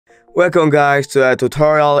Welcome guys to a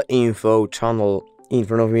tutorial info channel. In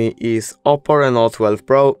front of me is Oppo Reno 12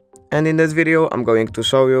 Pro, and in this video I'm going to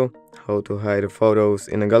show you how to hide photos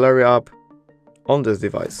in a gallery app on this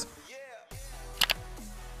device.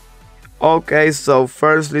 Okay, so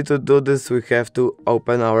firstly to do this we have to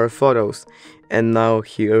open our photos, and now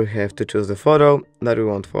here we have to choose the photo that we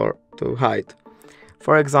want to hide.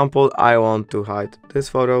 For example, I want to hide this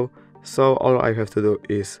photo, so all I have to do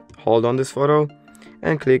is hold on this photo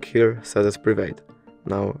and click here set as private.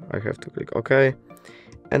 Now I have to click OK,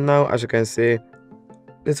 and now as you can see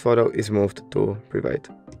this photo is moved to private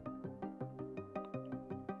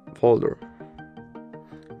folder.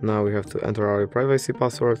 Now we have to enter our privacy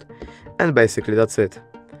password, and basically that's it.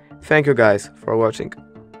 Thank you guys for watching.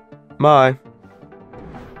 Bye.